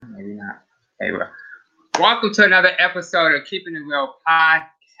Hey, well, welcome to another episode of Keeping It Real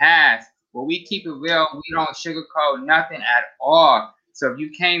podcast, where we keep it real. We don't sugarcoat nothing at all. So if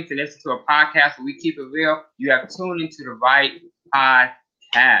you came to listen to a podcast where we keep it real, you have tuned into the right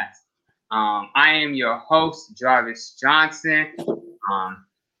podcast. I am your host, Jarvis Johnson.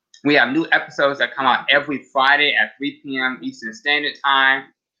 We have new episodes that come out every Friday at 3 p.m. Eastern Standard Time.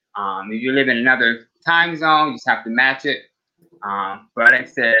 If you live in another time zone, you just have to match it. But like I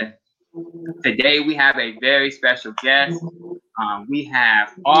said, today we have a very special guest. We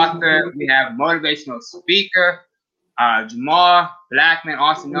have author, we have motivational speaker, Jamal Blackman,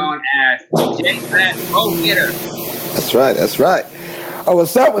 also known as J Black Go Getter. That's right. That's right. Oh,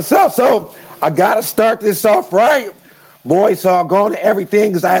 what's up? What's up? So I gotta start this off right, boy. So I'm going to everything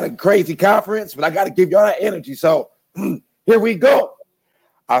because I had a crazy conference, but I gotta give y'all that energy. So here we go.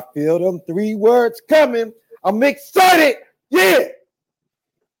 I feel them 3 words coming. I'm excited. Yeah.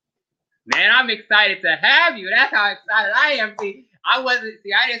 Man, I'm excited to have you. That's how excited I am.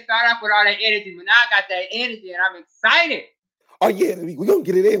 I didn't start off with all that energy, but now I got that energy and I'm excited. Oh, yeah, we're gonna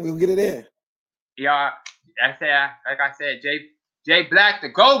get it in. We're gonna get it in. Yeah, like I said, J Black, the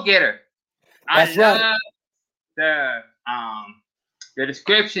go-getter. That's right. The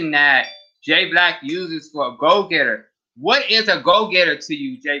description that J Black uses for a go-getter. What is a go-getter to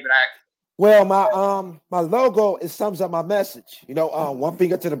you, J Black? Well, my logo, it sums up my message. You know, 1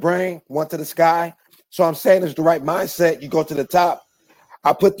 finger to the brain, 1 to the sky. So I'm saying it's the right mindset. You go to the top.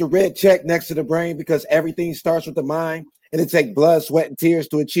 I put the red check next to the brain because everything starts with the mind, and it takes blood, sweat, and tears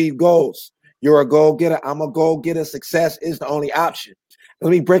to achieve goals. You're a goal getter. I'm a goal getter. Success is the only option. Let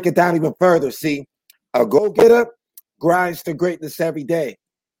me break it down even further. See, a goal getter grinds to greatness every day,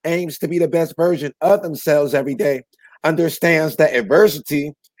 aims to be the best version of themselves every day, understands that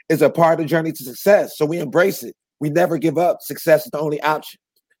adversity is a part of the journey to success. So we embrace it. We never give up. Success is the only option.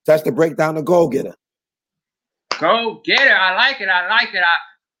 So that's to break down the goal getter. Go getter. I like it. I like it.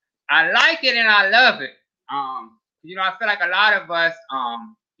 I like it and I love it. I feel like a lot of us,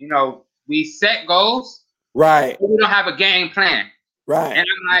 we set goals. Right. But we don't have a game plan. Right. And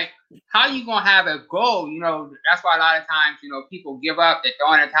I'm like, how you gonna have a goal? That's why a lot of times, people give up, they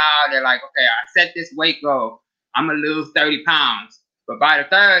throw in a towel, they're like, okay, I set this weight goal. I'm gonna lose 30 pounds. But by the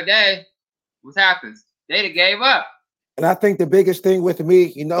third day, what happens? They gave up. And I think the biggest thing with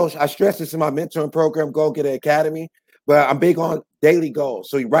me, I stress this in my mentoring program, Go Getter Academy, but I'm big on daily goals.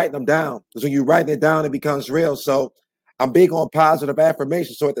 So you write them down. Because when you write it down, it becomes real. So I'm big on positive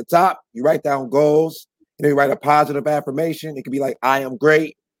affirmation. So at the top, you write down goals, and then you write a positive affirmation. It could be like, I am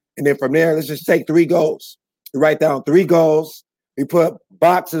great. And then from there, let's just take 3 goals. You write down 3 goals. You put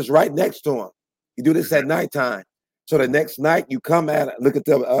boxes right next to them. You do this at nighttime. So the next night you come at it, look at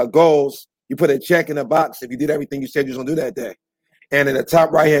the goals, you put a check in the box if you did everything you said you was going to do that day. And in the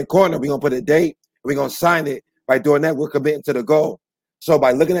top right-hand corner, we're going to put a date. We're going to sign it. By doing that, we're committing to the goal. So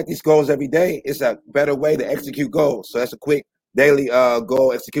by looking at these goals every day, it's a better way to execute goals. So that's a quick daily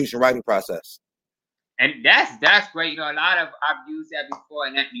goal execution writing process. And that's great. A lot of I've used that before,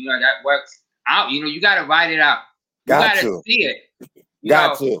 and that works out. You got to write it out. You got to see it.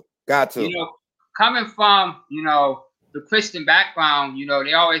 Got to. Coming from the Christian background,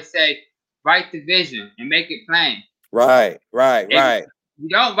 they always say write the vision and make it plain. Right. If you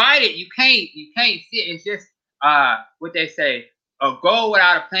don't write it, you can't see it. It's just what they say, a goal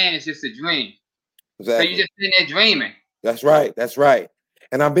without a plan is just a dream. Exactly. So you just sitting there dreaming. That's right.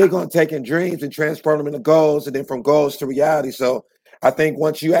 And I'm big on taking dreams and transforming them into goals, and then from goals to reality. So I think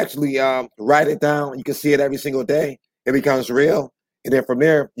once you actually write it down, you can see it every single day. It becomes real. And then from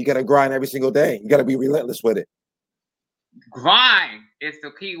there, you got to grind every single day. You got to be relentless with it. Grind is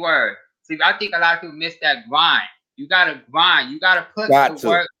the key word. See, I think a lot of people miss that grind. You got to grind. You got to put the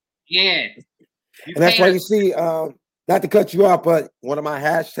work in. And that's why you see, not to cut you off, but one of my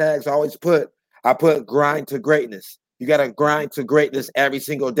hashtags I put grind to greatness. You got to grind to greatness every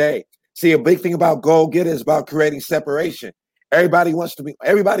single day. See, a big thing about goal getter is about creating separation. Everybody wants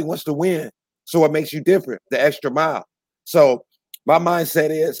to win. So what makes you different? The extra mile. So my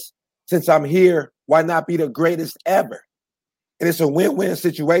mindset is, since I'm here, why not be the greatest ever? And it's a win-win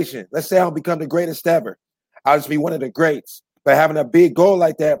situation. Let's say I don't become the greatest ever. I'll just be one of the greats. But having a big goal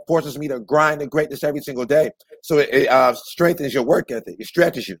like that forces me to grind the greatness every single day. So it strengthens your work ethic. It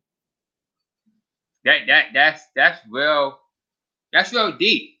stretches you. That's real. That's real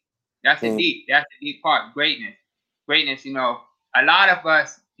deep. That's the deep part. Greatness. A lot of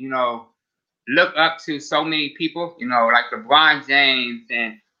us, look up to so many people, like LeBron James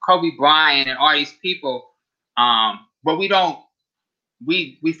and Kobe Bryant and all these people. But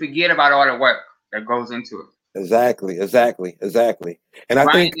we forget about all the work that goes into it. Exactly. And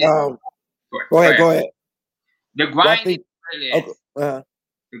I think Go ahead. Go ahead. The grinding okay.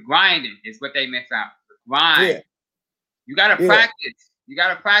 The grinding is what they miss out. The grind. Yeah. You gotta practice. You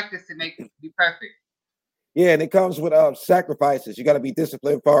gotta practice to make it be perfect. Yeah, and it comes with sacrifices. You got to be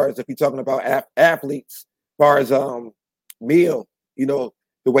disciplined as far as if you're talking about athletes, as far as meal, the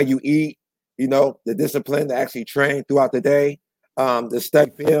way you eat, the discipline to actually train throughout the day, the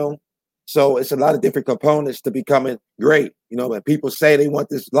study film. So it's a lot of different components to becoming great. When people say they want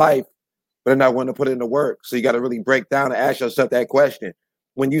this life, but they're not willing to put in the work. So you got to really break down and ask yourself that question.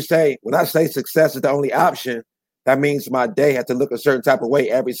 When I say success is the only option, that means my day has to look a certain type of way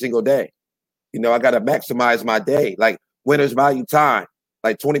every single day. I got to maximize my day, like winner's value time,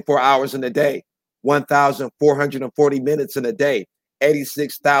 like 24 hours in a day, 1,440 minutes in a day,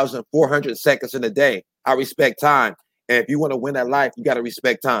 86,400 seconds in a day. I respect time. And if you want to win that life, you got to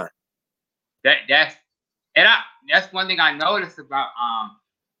respect time. That's one thing I noticed about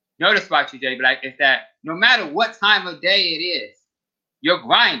you, Jay Black, is that no matter what time of day it is, you're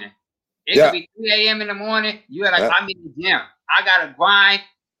grinding. It could be 3 a.m. in the morning. You're like, I'm in the gym. I got to grind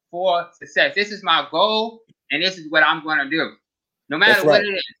for success. This is my goal, and this is what I'm going to do, no matter what it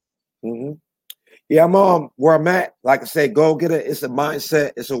is. Mm-hmm. Yeah, I'm where I'm at. Like I said, go get it. It's a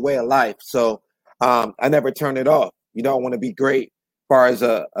mindset. It's a way of life. So I never turn it off. I want to be great as far as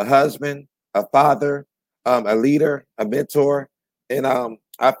a husband, a father, a leader, a mentor. And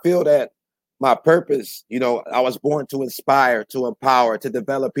I feel that my purpose, I was born to inspire, to empower, to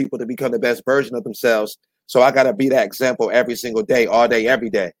develop people to become the best version of themselves. So I got to be that example every single day, all day, every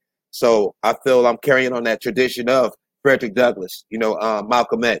day. So I feel I'm carrying on that tradition of Frederick Douglass,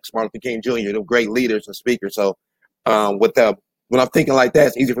 Malcolm X, Martin Luther King Jr., the great leaders and speakers. So when I'm thinking like that,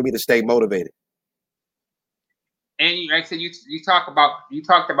 it's easy for me to stay motivated. And like I said, you talked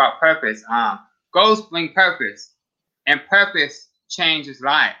about purpose. Goals bring purpose, and purpose changes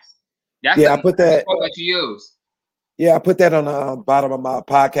lives. I put that. What you use. Yeah, I put that on the bottom of my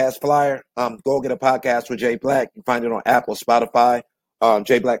podcast flyer. Go get a podcast with Jay Black. You can find it on Apple, Spotify,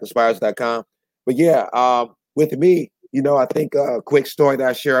 jblackinspires.com. But yeah, with me, I think a quick story that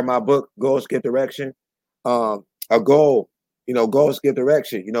I share in my book, Goals Give Direction. A goal, goals give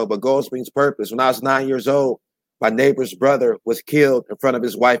direction, but goals brings purpose. When I was 9 years old, my neighbor's brother was killed in front of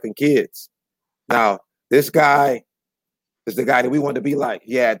his wife and kids. Now, this guy is the guy that we wanted to be like.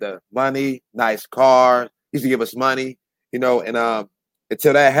 He had the money, nice car, he used to give us money, and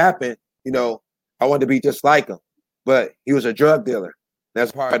until that happened, I wanted to be just like him. But he was a drug dealer.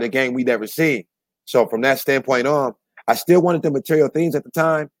 That's part of the game we never seen. So from that standpoint on, I still wanted the material things at the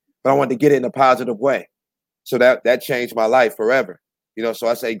time, but I wanted to get it in a positive way. So that changed my life forever. So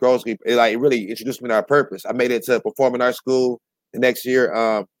I say goals, it really introduced me to our purpose. I made it to performing arts school the next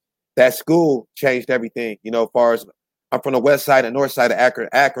year. That school changed everything, as far as I'm from the west side and north side of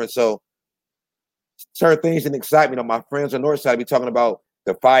Akron. So certain things didn't excite me. My friends on the north side be talking about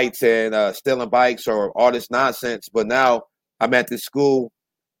the fights and stealing bikes or all this nonsense. But now I'm at this school,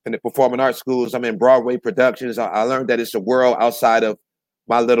 in the performing arts schools. I'm in Broadway productions. I learned that it's a world outside of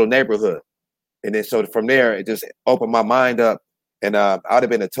my little neighborhood. And then so from there, it just opened my mind up. And I would have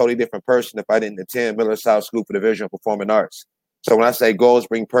been a totally different person if I didn't attend Miller South School for the Division of Performing Arts. So when I say goals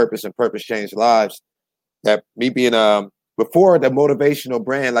bring purpose and purpose change lives, that me being before the motivational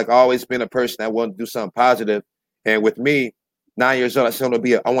brand, like I always been a person that wanted to do something positive. And with me, 9 years old,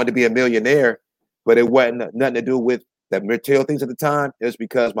 I wanted to be a millionaire, but it wasn't nothing to do with the material things at the time. It was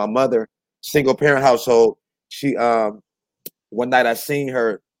because my mother, single parent household, she one night I seen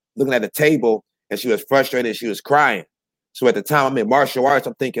her looking at the table and she was frustrated. She was crying. So at the time I'm in martial arts,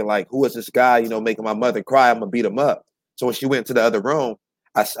 I'm thinking like, who is this guy, making my mother cry? I'm gonna beat him up. So when she went to the other room,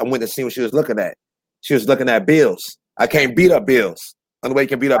 I went to see what she was looking at. She was looking at bills. I can't beat up bills. The only way you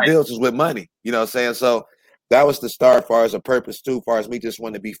can beat up bills is with money. You know what I'm saying? So that was the start as far as a purpose too, as far as me just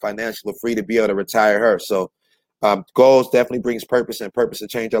wanting to be financially free to be able to retire her. So goals definitely brings purpose, and purpose to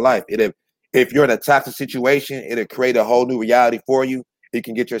change your life. If you're in a toxic situation, it'll create a whole new reality for you. You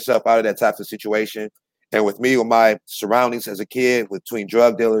can get yourself out of that toxic situation. And with me, with my surroundings as a kid, between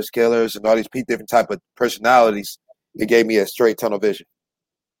drug dealers, killers, and all these different type of personalities, it gave me a straight tunnel vision.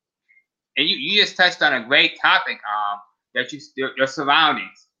 And you just touched on a great topic, that your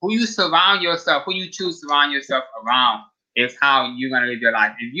surroundings. Who you surround yourself, who you choose to surround yourself around is how you're gonna live your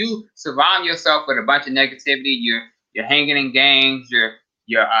life. If you surround yourself with a bunch of negativity, you're hanging in gangs, you're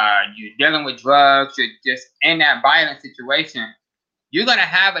dealing with drugs, you're just in that violent situation, you're gonna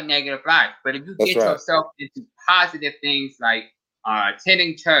have a negative life. But if you get yourself into positive things like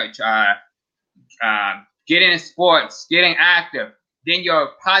attending church, getting in sports, getting active, then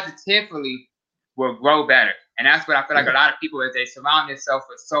your positively will grow better. And that's what I feel like a lot of people is they surround themselves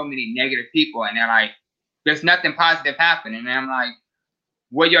with so many negative people, and they're like, there's nothing positive happening. And I'm like,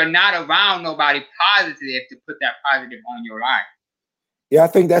 well, you're not around nobody positive to put that positive on your life. Yeah, I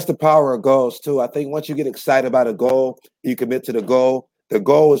think that's the power of goals too. I think once you get excited about a goal, you commit to the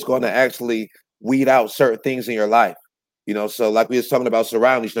goal is going to actually weed out certain things in your life. So like we was talking about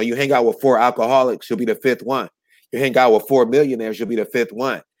surroundings, you hang out with 4 alcoholics, you'll be the 5th one. You hang out with 4 millionaires, you'll be the 5th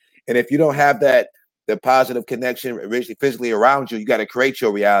one. And if you don't have the positive connection originally physically around you, you got to create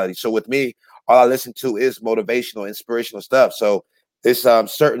your reality. So with me, all I listen to is motivational, inspirational stuff. So it's I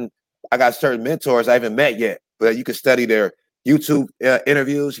got certain mentors I haven't met yet, but you can study their YouTube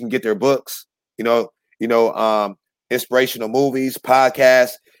interviews, you can get their books, inspirational movies,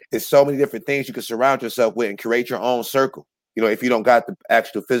 podcasts. It's so many different things you can surround yourself with and create your own circle. If you don't got the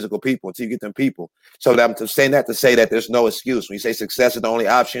actual physical people until you get them people. So I'm saying that to say that there's no excuse. When you say success is the only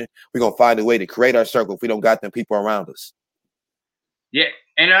option, we're going to find a way to create our circle if we don't got them people around us. Yeah.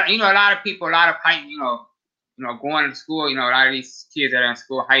 And, a lot of people, going to school, a lot of these kids that are in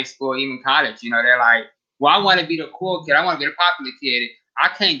school, high school, even college, they're like, well, I want to be the cool kid. I want to be the popular kid. I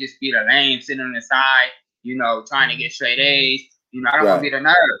can't just be the lame sitting on the side, trying to get straight A's. I don't want to be the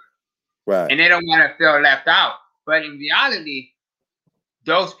nerd. Right. And they don't want to feel left out. But in reality,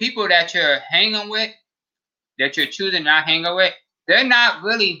 those people that you're hanging with, that you're choosing not hanging with, they're not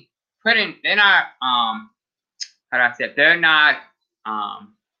really pouring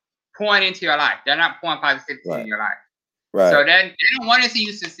into your life. They're not pouring positivity in your life. Right. So they don't want to see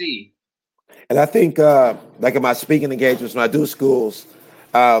you succeed. And I think, like in my speaking engagements, when I do schools,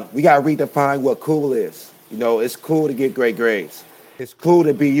 we got to redefine what cool is. It's cool to get great grades. It's cool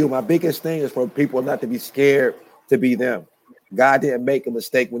to be you. My biggest thing is for people not to be scared to be them. God didn't make a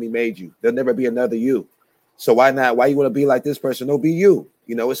mistake when he made you. There'll never be another you. So why not? Why you want to be like this person? No, be you.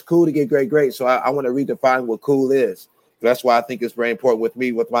 It's cool to get great grades. So I want to redefine what cool is. That's why I think it's very important with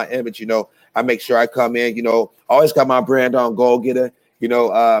me, with my image. I make sure I come in, always got my brand on, goal getter,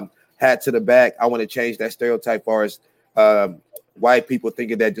 hat to the back. I want to change that stereotype as far as white people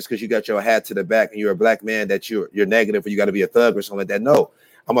thinking that just because you got your hat to the back and you're a black man that you're negative or you got to be a thug or something like that. No,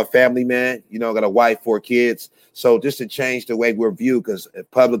 I'm a family man. I got a wife, 4 kids. So just to change the way we're viewed, because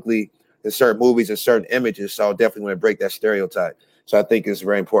publicly in certain movies and certain images, so I definitely want to break that stereotype. So I think it's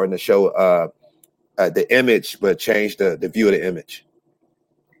very important to show the image, but change the view of the image.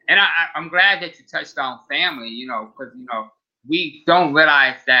 And I'm glad that you touched on family, because, we don't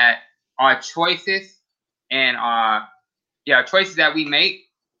realize that our choices and choices that we make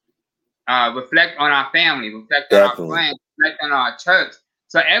reflect on our family, reflect on our friends, reflect on our church.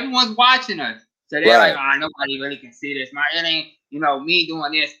 So everyone's watching us. So they're like, oh, nobody really can see this. It ain't, me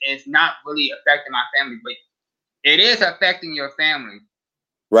doing this is not really affecting my family, but it is affecting your family.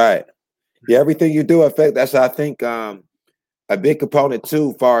 Right. Yeah, everything you do affect. That's, I think, a big component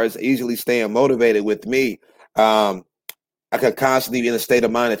too, as far as easily staying motivated with me. I could constantly be in a state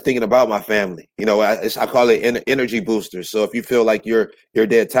of mind of thinking about my family. I call it energy boosters. So if you feel like you're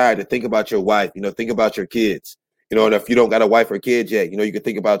dead tired, to think about your wife, think about your kids, and if you don't got a wife or kids yet, you can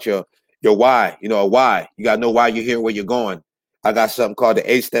think about your why, a why. You got to know why you're here, where you're going. I got something called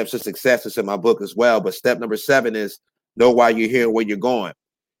the 8 steps to success. It's in my book as well. But step number 7 is know why you're here, where you're going.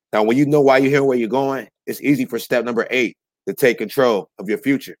 Now, when you know why you're here, where you're going, it's easy for step number 8 to take control of your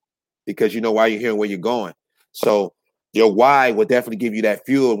future, because you know why you're here and where you're going. So your why will definitely give you that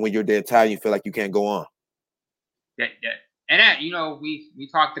fuel when you're dead tired. You feel like you can't go on. Yeah. And that, we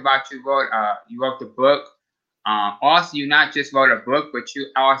talked about you wrote the book. Also, you not just wrote a book, but you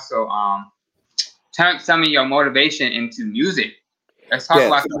also turned some of your motivation into music. Let's talk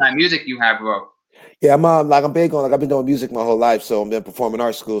about some of that music you have wrote. Yeah, I'm big on, I've been doing music my whole life, so I've been performing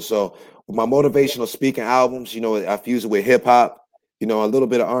art school. So with my motivational speaking albums, I fuse it with hip hop. A little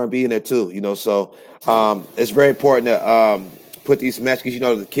bit of R&B in there too, so it's very important to put these messages,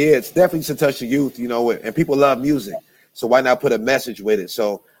 the kids, definitely to touch the youth, and people love music. So why not put a message with it?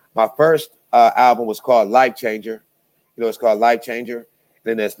 So my first album was called Life Changer. It's called Life Changer.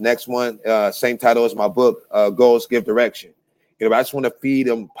 Then this next one, same title as my book, Goals Give Direction. I just want to feed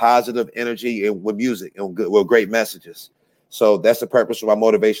them positive energy and with music and with great messages. So that's the purpose of my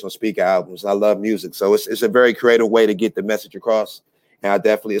motivational speaker albums. I love music. So it's a very creative way to get the message across. And I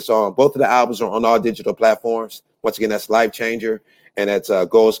definitely, it's on both of the albums are on all digital platforms. Once again, that's Life Changer, and that's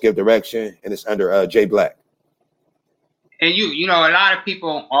Goals Give Direction, and it's under Jay Black. And a lot of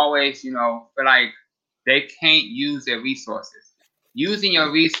people always, feel like they can't use their resources. Using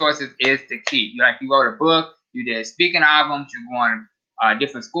your resources is the key. You wrote a book, you did speaking albums, you're going to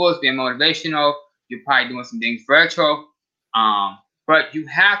different schools, being motivational. You're probably doing some things virtual. But you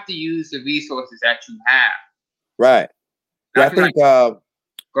have to use the resources that you have. Right. Yeah, I think go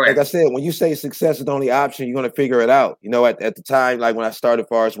ahead. like I said, when you say success is the only option, you're gonna figure it out. You know, at the time, like when I started, as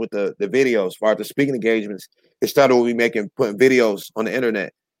far as with the videos, as far as the speaking engagements, it started with me putting videos on the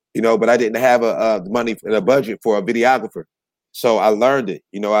internet. You know, but I didn't have the money and a budget for a videographer, so I learned it.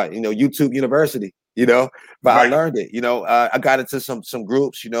 You know, YouTube University. You know, but I learned it. You know, I got into some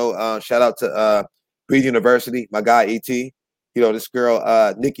groups. You know, shout out to Breed University, my guy Et. You know, this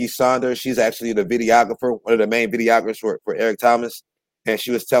girl Nikki Saunders. She's actually the videographer, one of the main videographers for Eric Thomas. And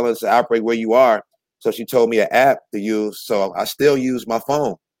she was telling us to operate where you are. So she told me an app to use. So I still use my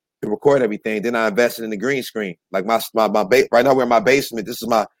phone to record everything. Then I invested in the green screen. Like right now we're in my basement. This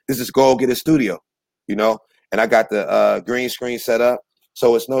is Go Get a Studio, you know, and I got the green screen set up.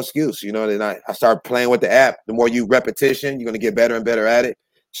 So it's no excuse, you know. Then I started playing with the app. The more you repetition, you're gonna get better and better at it.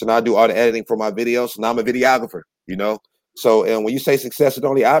 So now I do all the editing for my videos. So now I'm a videographer, you know. So, and when you say success is the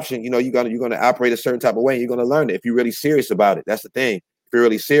only option, you know, you're gonna operate a certain type of way. And you're gonna learn it if you're really serious about it. That's the thing. If you're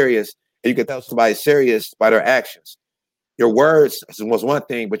really serious, and you can tell somebody's serious by their actions. Your words was one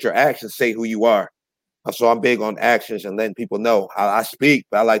thing, but your actions say who you are. So I'm big on actions and letting people know how I speak,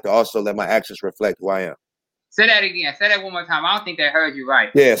 but I like to also let my actions reflect who I am. Say that again. Say that one more time. I don't think they heard you right.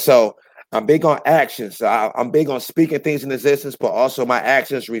 Yeah, so I'm big on actions. So I'm big on speaking things in existence, but also my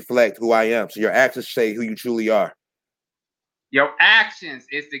actions reflect who I am. So your actions say who you truly are. Your actions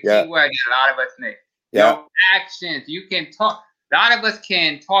is the key word that a lot of us miss. Your actions. You can talk. A lot of us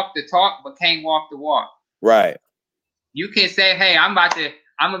can talk the talk, but can't walk the walk. Right. You can say, "Hey, I'm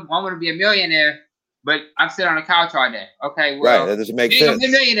going to be a millionaire," but I'm sitting on the couch all day. Okay, well, right. That doesn't make sense. You're gonna be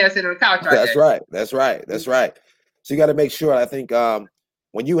a millionaire sitting on the couch all day. That's right. So you got to make sure. I think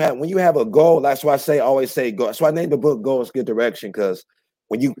when you have a goal, that's why I always say go. That's why I named the book "Goals Give Direction," because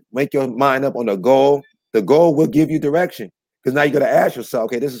when you make your mind up on the goal will give you direction. Because now you got to ask yourself,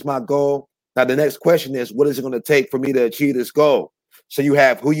 okay, this is my goal. Now, the next question is, what is it going to take for me to achieve this goal? So you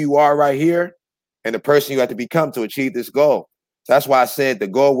have who you are right here and the person you have to become to achieve this goal. So that's why I said the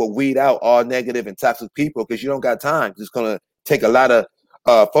goal will weed out all negative and toxic people because you don't got time. It's going to take a lot of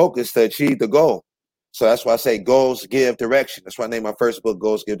focus to achieve the goal. So that's why I say goals give direction. That's why I named my first book,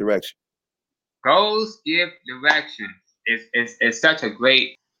 Goals Give Direction. Goals Give Direction. It's such a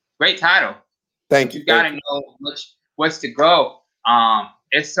great title. Thank you. You got to know what's the goal.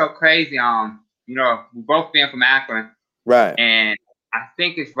 It's so crazy. You know, we both being from Akron, right? And I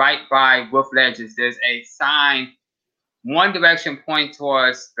think it's right by Wolf Ledges. There's a sign. One direction point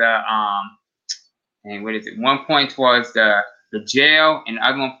towards the and what is it? One point towards the jail, and the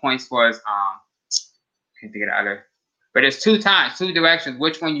other one points towards can't think of the other. But there's two directions.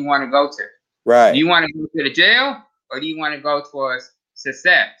 Which one you want to go to? Right. Do you want to go to the jail, or do you want to go towards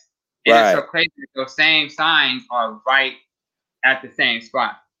success? And it's so crazy that those same signs are right at the same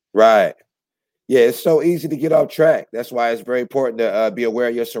spot. Right. Yeah, it's so easy to get off track. That's why it's very important to be aware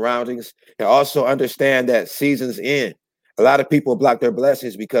of your surroundings and also understand that seasons end. A lot of people block their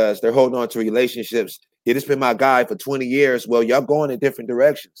blessings because they're holding on to relationships. Yeah, this been my guy for 20 years. Well, y'all going in different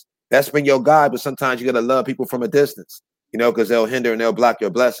directions. That's been your guy, but sometimes you got to love people from a distance, you know, because they'll hinder and they'll block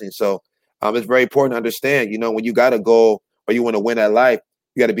your blessings. So it's very important to understand, you know, when you got a goal or you want to win at life,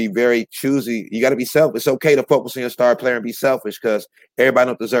 you got to be very choosy. You got to be selfish. It's okay to focus on your star player and be selfish because everybody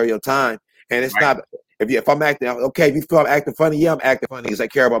don't deserve your time. And it's not if I'm acting okay. If you feel I'm acting funny, yeah, I'm acting funny because I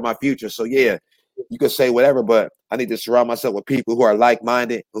care about my future. So yeah, you can say whatever, but I need to surround myself with people who are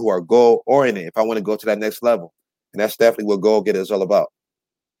like-minded, who are goal-oriented. If I want to go to that next level, and that's definitely what Goal Getter is all about.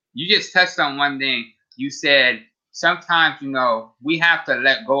 You just touched on one thing. You said sometimes, you know, we have to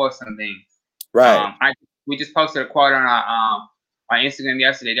let go of some things. Right. We just posted a quote on our Instagram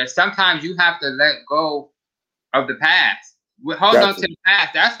yesterday that sometimes you have to let go of the past. We hold on to the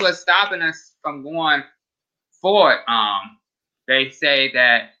past. That's what's stopping us from going forward. They say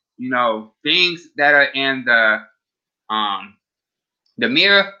that, you know, things that are in the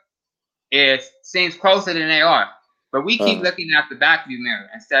mirror seems closer than they are. But we keep looking at the back view mirror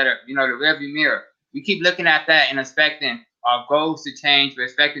instead of, you know, the rear view mirror. We keep looking at that and expecting our goals to change. We're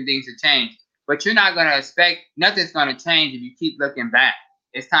expecting things to change. But you're not going to expect, nothing's going to change if you keep looking back.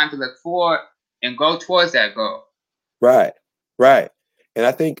 It's time to look forward and go towards that goal. Right. And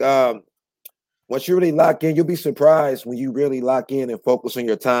I think once you really lock in, you'll be surprised when you really lock in and focus on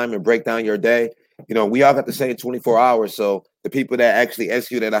your time and break down your day. You know, we all got the same 24 hours. So the people that actually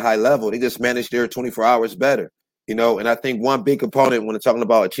execute at a high level, they just manage their 24 hours better. You know, and I think one big component when talking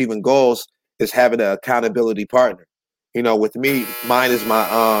about achieving goals is having an accountability partner. You know, with me, mine is my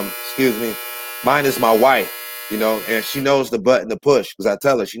wife, you know, and she knows the button to push because I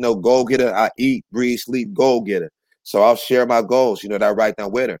tell her, she know, goal getter, I eat, breathe, sleep, goal getter. So I'll share my goals, you know, that I write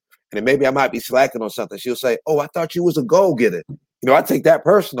down with her. And then maybe I might be slacking on something. She'll say, "Oh, I thought you was a go-getter." I take that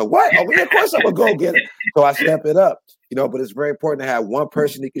personal. What? Oh, yeah, of course I'm a go-getter. So I step it up. But it's very important to have one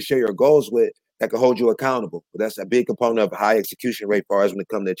person you can share your goals with that can hold you accountable. But that's a big component of high execution rate for us when it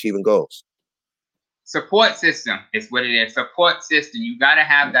comes to achieving goals. Support system is what it is. Support system. You got to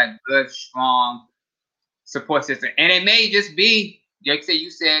have that good, strong support system. And it may just be, like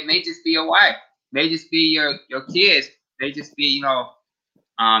you said, it may just be your wife. May just be your kids. May just be,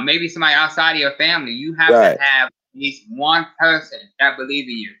 maybe somebody outside of your family. You have to have at least one person that believes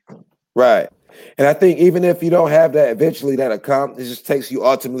in you. Right. And I think even if you don't have that, eventually that'll come. It just takes you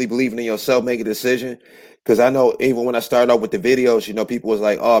ultimately believing in yourself, make a decision. Because I know even when I started off with the videos, people was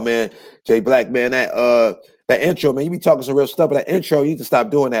like, "Oh man, Jay Black, man, that intro, man, you be talking some real stuff, but that intro, you need to stop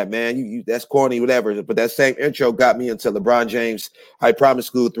doing that, man. You that's corny, whatever." But that same intro got me into LeBron James I Promise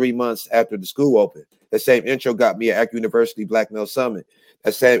School 3 months after the school opened. That same intro got me at Act University Black Male Summit.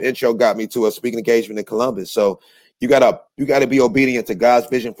 That same intro got me to a speaking engagement in Columbus. So you gotta be obedient to God's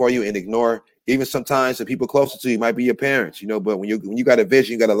vision for you and ignore even sometimes the people closer to you might be your parents, but when you got a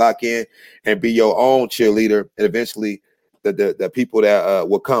vision, you got to lock in and be your own cheerleader, and eventually the people that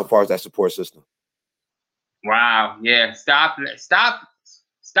will come as far as that support system. Wow, yeah. Stop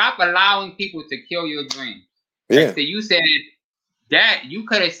allowing people to kill your dream. Yeah. Like, so you said that you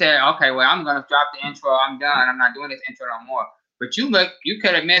could have said, "Okay, well, I'm gonna drop the intro. I'm done. I'm not doing this intro no more." But you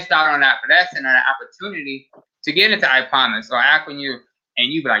could have missed out on that blessing and an opportunity to get into I Promise or Act when you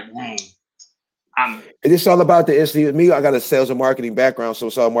be like, "Dang." It's all about me. I got a sales and marketing background, so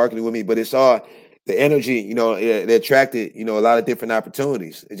it's all marketing with me. But it's all the energy. It attracted a lot of different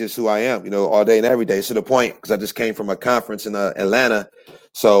opportunities. It's just who I am. All day and every day. To the point, because I just came from a conference in Atlanta.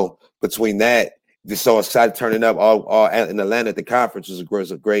 So between that, just so excited turning up all in Atlanta at the conference was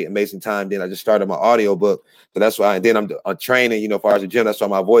a great, amazing time. Then I just started my audio book, so that's why. And then I'm training. As far as the gym, that's why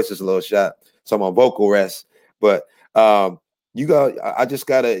my voice is a little shot. So I'm on vocal rest, but. You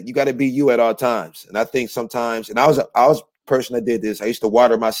gotta be you at all times. And I think sometimes, and I was a person that did this. I used to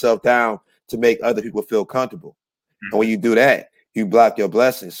water myself down to make other people feel comfortable. And when you do that, you block your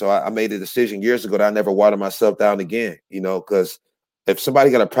blessings. So I made a decision years ago that I never water myself down again, because if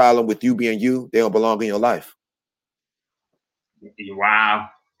somebody got a problem with you being you, they don't belong in your life. Wow.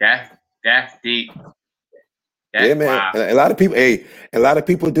 That's deep. Yeah, man. Wow. And a lot of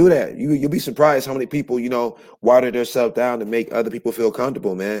people do that. You'll be surprised how many people, water themselves down to make other people feel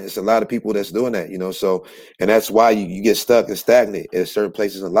comfortable, man. It's a lot of people that's doing that, So, and that's why you get stuck and stagnant at certain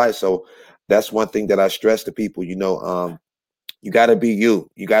places in life. So that's one thing that I stress to people, you got to be you.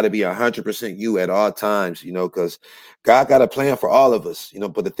 You got to be 100% you at all times, because God got a plan for all of us,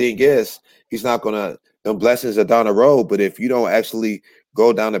 but the thing is, he's not going to, them blessings are down the road. But if you don't actually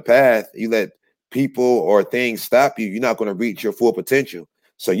go down the path, you let people or things stop you, you're not going to reach your full potential.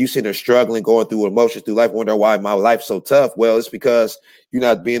 So you sitting there struggling, going through emotions through life, wondering why my life's so tough. Well, it's because you're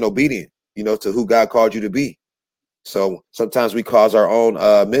not being obedient, to who God called you to be. So sometimes we cause our own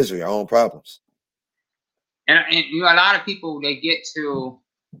misery, our own problems. And a lot of people, they get to,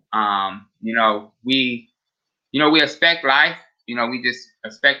 we expect life. We just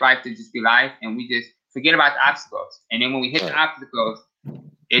expect life to just be life, and we just forget about the obstacles. And then when we hit the obstacles,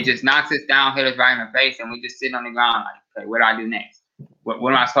 it just knocks us down, hit us right in the face, and we just sitting on the ground like, okay, what do I do next? What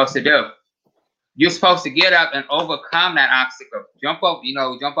am I supposed to do? You're supposed to get up and overcome that obstacle. Jump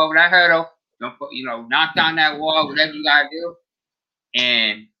over that hurdle. Knock down that wall, whatever you gotta do,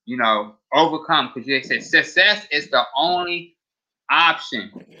 and overcome. Because you said success is the only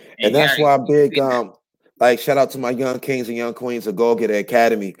option. And that's why I'm big. Like, shout out to my young kings and young queens of Go Get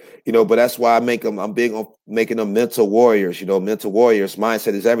Academy, but that's why I'm big on making them mental warriors, mental warriors.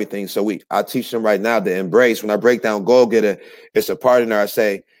 Mindset is everything. So I teach them right now to embrace. When I break down Go Getter, it's a part in there. I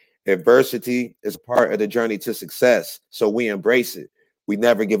say adversity is a part of the journey to success. So we embrace it. We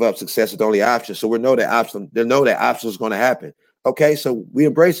never give up. Success is the only option. So they know that option is going to happen. Okay. So we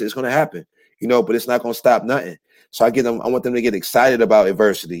embrace it. It's going to happen, but it's not going to stop nothing. So I want them to get excited about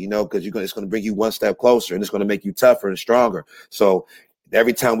adversity, because it's going to bring you one step closer, and it's going to make you tougher and stronger. So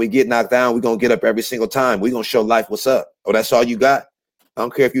every time we get knocked down, we're going to get up every single time. We're going to show life what's up. Oh, that's all you got? I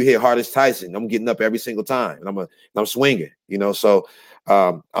don't care if you hit hard as Tyson. I'm getting up every single time, and I'm swinging, So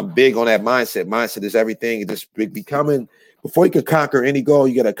I'm big on that mindset. Mindset is everything. It's just becoming, before you can conquer any goal,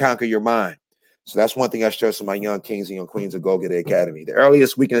 you got to conquer your mind. So that's one thing I stress to my young kings and young queens of Go Get Academy. The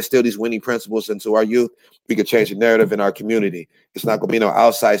earliest we can instill these winning principles into our youth, we can change the narrative in our community. It's not going to be no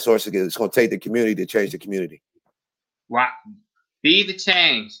outside source again. It's going to take the community to change the community. Wow. Be the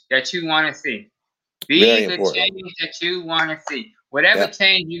change that you want to see. Be Very the important. change that you want to see. Whatever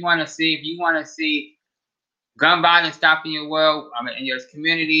change you want to see, if you want to see gun violence stop in your world, in your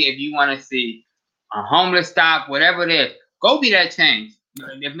community, if you want to see a homeless stop, whatever it is, go be that change.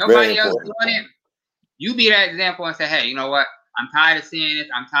 If nobody else is doing it, you be that example and say, hey, you know what? I'm tired of seeing this.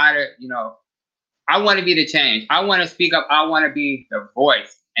 I'm tired of, I want to be the change. I want to speak up. I want to be the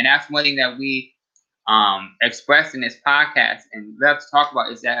voice. And that's one thing that we express in this podcast and love to talk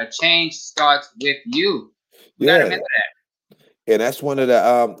about is that a change starts with you. You got to remember that. Yeah, that's one of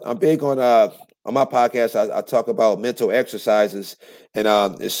the I'm big on my podcast. I talk about mental exercises, and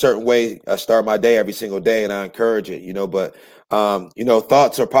a certain way I start my day every single day, and I encourage it. But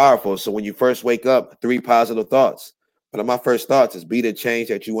thoughts are powerful. So when you first wake up, 3 positive thoughts. One of my first thoughts is be the change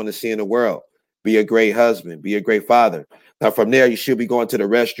that you want to see in the world. Be a great husband. Be a great father. Now, from there, you should be going to the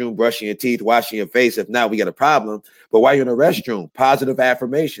restroom, brushing your teeth, washing your face. If not, we got a problem. But while you're in the restroom, positive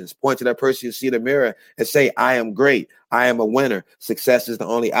affirmations. Point to that person you see in the mirror and say, I am great. I am a winner. Success is the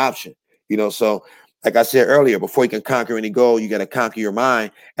only option. So like I said earlier, before you can conquer any goal, you got to conquer your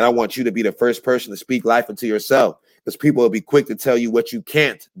mind. And I want you to be the first person to speak life into yourself, because people will be quick to tell you what you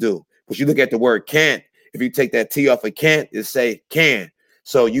can't do. Because you look at the word can't. If you take that T off of can't, it say can.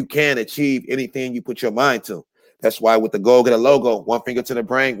 So you can achieve anything you put your mind to. That's why with the Go Get a logo, 1 finger to the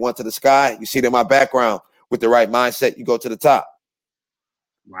brain, 1 to the sky. You see it in my background. With the right mindset, you go to the top.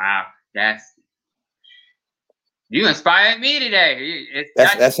 Wow, you inspired me today.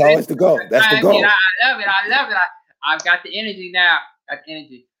 That's always the goal. That's the goal. I love it. I've got the energy now.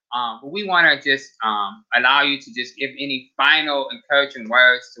 But we want to just allow you to just give any final encouraging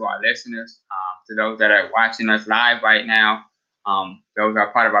words to our listeners, to those that are watching us live right now, those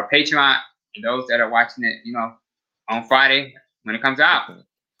are part of our Patreon, and those that are watching it, on Friday when it comes out.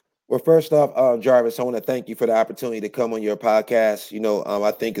 Well, first off, Jarvis, I want to thank you for the opportunity to come on your podcast.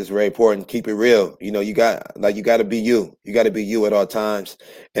 I think it's very important. Keep it real. You got to be you. You got to be you at all times.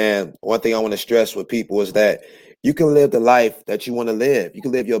 And one thing I want to stress with people is that you can live the life that you want to live. You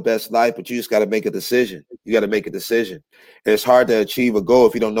can live your best life, but you just got to make a decision. You got to make a decision. And it's hard to achieve a goal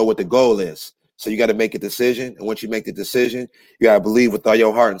if you don't know what the goal is. So you got to make a decision. And once you make the decision, you got to believe with all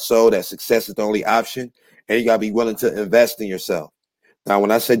your heart and soul that success is the only option. And you got to be willing to invest in yourself. Now,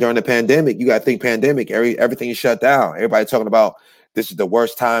 when I say during the pandemic, you got to think pandemic, everything is shut down. Everybody talking about this is the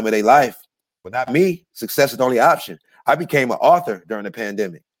worst time of their life. But not me. Success is the only option. I became an author during the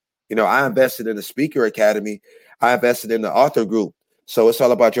pandemic. I invested in the Speaker Academy. I invested in the author group. So it's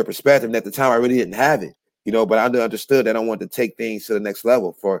all about your perspective. And at the time, I really didn't have it, but I understood that I wanted to take things to the next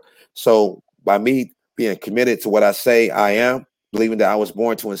level. So by me being committed to what I say I am, believing that I was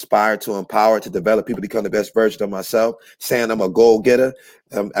born to inspire, to empower, to develop people to become the best version of myself, saying I'm a goal-getter.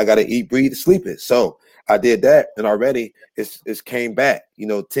 I got to eat, breathe, sleep it. So I did that, and already it's came back,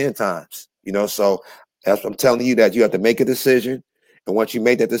 10 times, So that's what I'm telling you, that you have to make a decision. And once you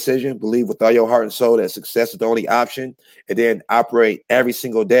make that decision, believe with all your heart and soul that success is the only option, and then operate every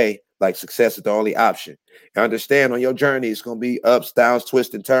single day like success is the only option. And understand on your journey, it's going to be ups, downs,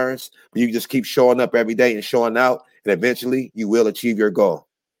 twists, and turns, but you just keep showing up every day and showing out, and eventually you will achieve your goal.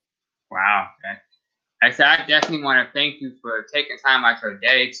 Wow. I definitely want to thank you for taking time out your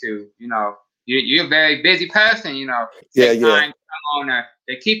day to, you're a very busy person, take time to come on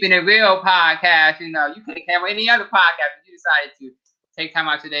the Keeping It Real podcast. You could have came on any other podcast, but you decided to take time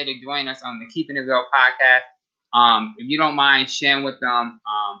out today to join us on the Keeping It Real podcast. If you don't mind sharing with them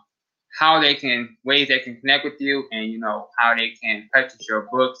ways they can connect with you, and how they can purchase your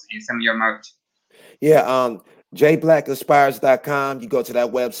books and some of your merch. Yeah, jblackinspires.com. You go to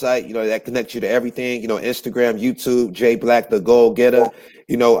that website, that connects you to everything, Instagram, YouTube, J Black the Goal Getter.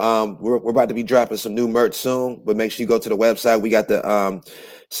 We're about to be dropping some new merch soon, but make sure you go to the website. We got the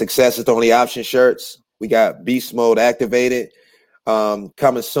Success is the Only Option shirts. We got Beast Mode Activated.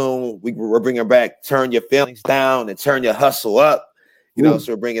 Coming soon. We're bringing back Turn Your Feelings Down and Turn Your Hustle Up. So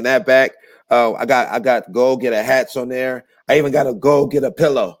we're bringing that back. I got Go Get a hats on there. I even got a Go Get a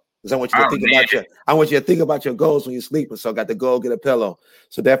pillow. Because I want you to think about your goals when you're sleeping. So I got the Go Get a pillow.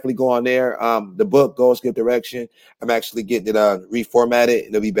 So definitely go on there. The book, Goals Give Direction. I'm actually getting it reformatted,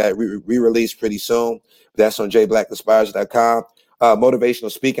 and it'll be back re-released pretty soon. That's on jblackinspires.com.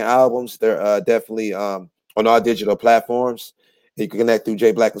 Motivational speaking albums. They're definitely on all digital platforms. You can connect through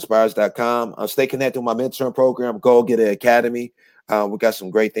jblackinspires.com. Stay connected with my mentoring program, Go Get It Academy. We got some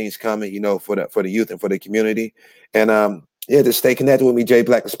great things coming, for the youth and for the community. And just stay connected with me,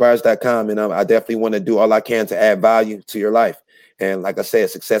 jblackinspires.com. And I definitely want to do all I can to add value to your life. And like I said,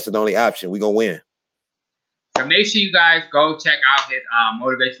 success is the only option. We're going to win. So make sure you guys go check out his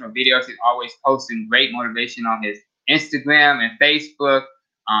motivational videos. He's always posting great motivation on his Instagram and Facebook.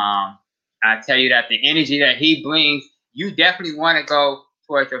 I tell you that the energy that he brings, you definitely want to go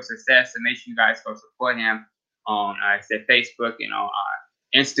towards your success. So make sure you guys go support him. on I said Facebook and on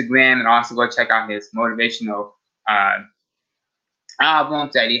Instagram, and also go check out his motivational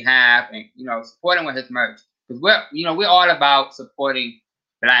albums that he have, and support him with his merch, because we're all about supporting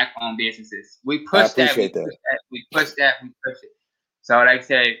Black-owned businesses. We push that. We push it. So like I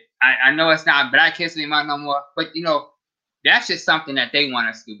said, I know it's not Black History Month no more, but that's just something that they want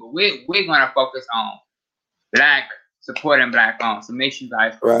us to do. But we're gonna focus on supporting Black-owned. So make sure you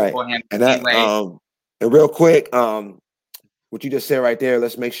guys support him. And and real quick, what you just said right there,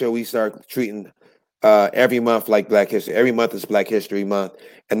 let's make sure we start treating every month like Black History. Every month is Black History Month.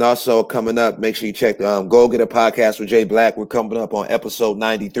 And also coming up, make sure you check Go Get a Podcast with Jay Black. We're coming up on episode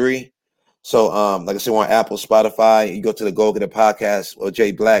 93. So like I said, we're on Apple, Spotify. You go to the Go Get a Podcast with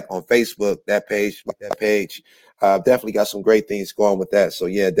Jay Black on Facebook, that page. Definitely got some great things going with that. So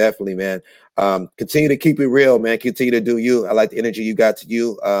yeah, definitely, man. Continue to keep it real, man. Continue to do you. I like the energy you got to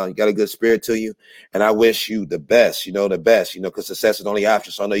you. You got a good spirit to you. And I wish you the best, because success is the only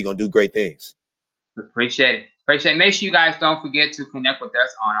option. So I know you're going to do great things. Appreciate it. Make sure you guys don't forget to connect with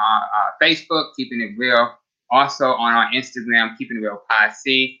us on our Facebook, Keeping It Real. Also on our Instagram, Keeping It Real Pod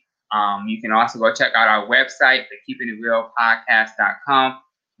C. You can also go check out our website, the keepingitrealpodcast.com.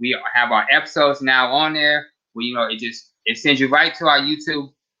 We have our episodes now on there, where it sends you right to our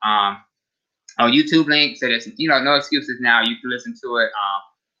YouTube link. So there's no excuses now. You can listen to it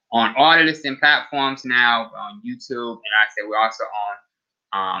on all the listening platforms now on YouTube, and like I said, we're also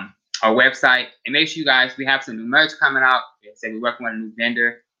on our website. And make sure you guys, we have some new merch coming out. Like I said, we're working with a new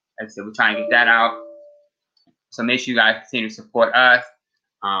vendor. Like I said, we're trying to get that out. So make sure you guys continue to support us.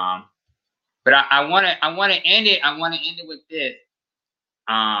 But I want to end it. I want to end it with this.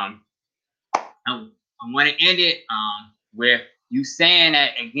 I want to end it with you saying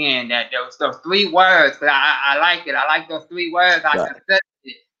that again, that those 3 words. But I like it. I like those 3 words.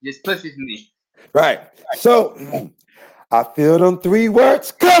 It just pushes me. Right. So I feel them 3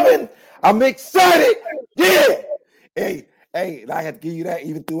 words coming. I'm excited. Yeah. Hey, I had to give you that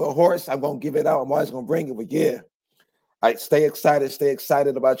even through a horse. I'm gonna give it out. I'm always gonna bring it. But yeah. All right, stay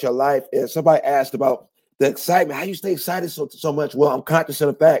excited about your life. And somebody asked about the excitement. How you stay excited so much? Well, I'm conscious of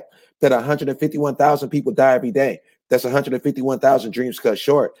the fact that 151,000 people die every day. That's 151,000 dreams cut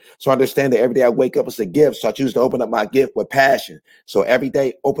short. So I understand that every day I wake up, it's a gift. So I choose to open up my gift with passion. So every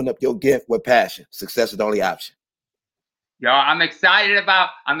day, open up your gift with passion. Success is the only option. Y'all, I'm excited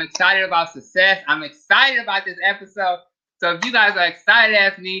about success. I'm excited about this episode. So if you guys are excited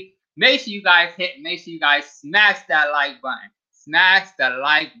as me, make sure you guys smash that like button. Smash the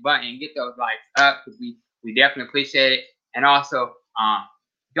like button. Get those likes up, because we definitely appreciate it. And also,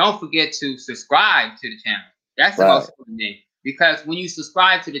 don't forget to subscribe to the channel. That's the most important thing. Because when you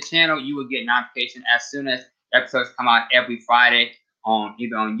subscribe to the channel, you will get notification as soon as episodes come out every Friday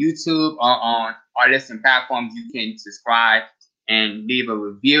either on YouTube or on our listening platforms. You can subscribe and leave a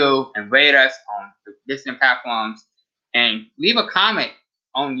review and rate us on the listening platforms, and leave a comment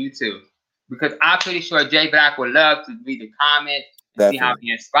on YouTube, because I'm pretty sure Jay Black would love to read the comments and see how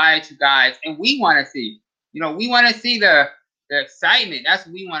he inspired you guys. And we want to see, the excitement. That's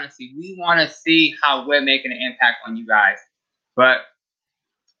what we want to see. We want to see how we're making an impact on you guys. But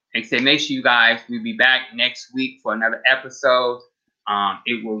like I said, make sure you guys, we'll be back next week for another episode.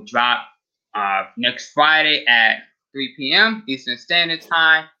 It will drop next Friday at 3 p.m. Eastern Standard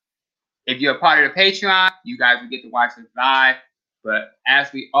Time. If you're a part of the Patreon, you guys will get to watch us live. But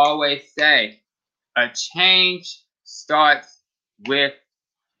as we always say, a change starts with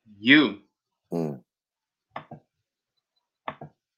you.